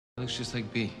Looks just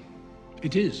like B.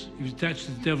 It is. He was attached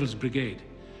to the Devil's Brigade.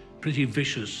 Pretty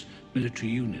vicious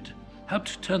military unit.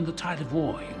 Helped turn the tide of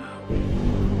war, you know.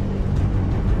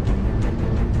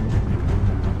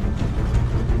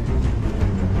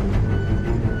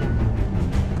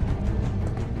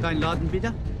 Dein Laden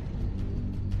bitte?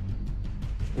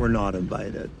 We're not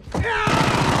invited.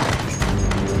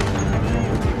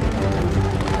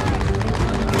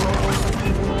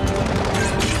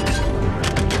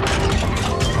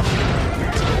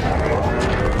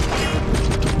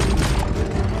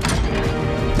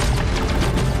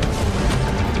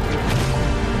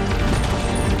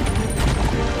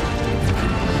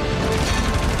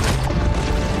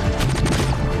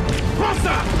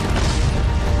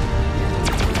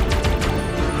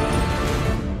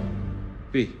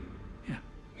 B. Yeah.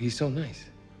 He's so nice.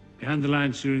 Behind the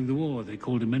lines during the war, they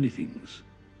called him many things.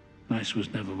 Nice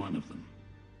was never one of them.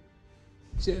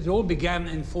 See, it all began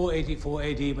in 484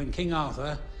 AD when King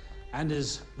Arthur and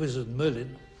his wizard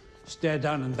Merlin stared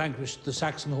down and vanquished the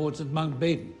Saxon hordes at Mount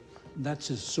Badon. And that's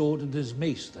his sword and his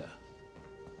mace there.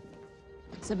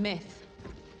 It's a myth.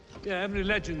 Yeah, every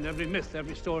legend, every myth,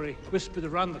 every story whispered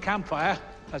around the campfire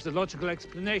has a logical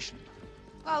explanation.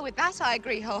 Well, with that I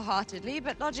agree wholeheartedly,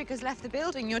 but logic has left the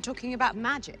building. You're talking about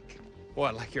magic.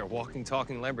 What, like your walking,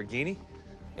 talking Lamborghini?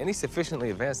 Any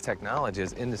sufficiently advanced technology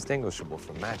is indistinguishable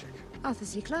from magic. Arthur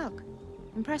C. Clarke.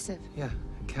 Impressive. Yeah,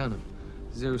 count them.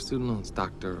 0 student loans,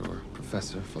 doctor or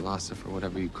professor, philosopher,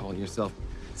 whatever you call yourself.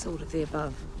 It's all of the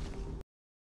above.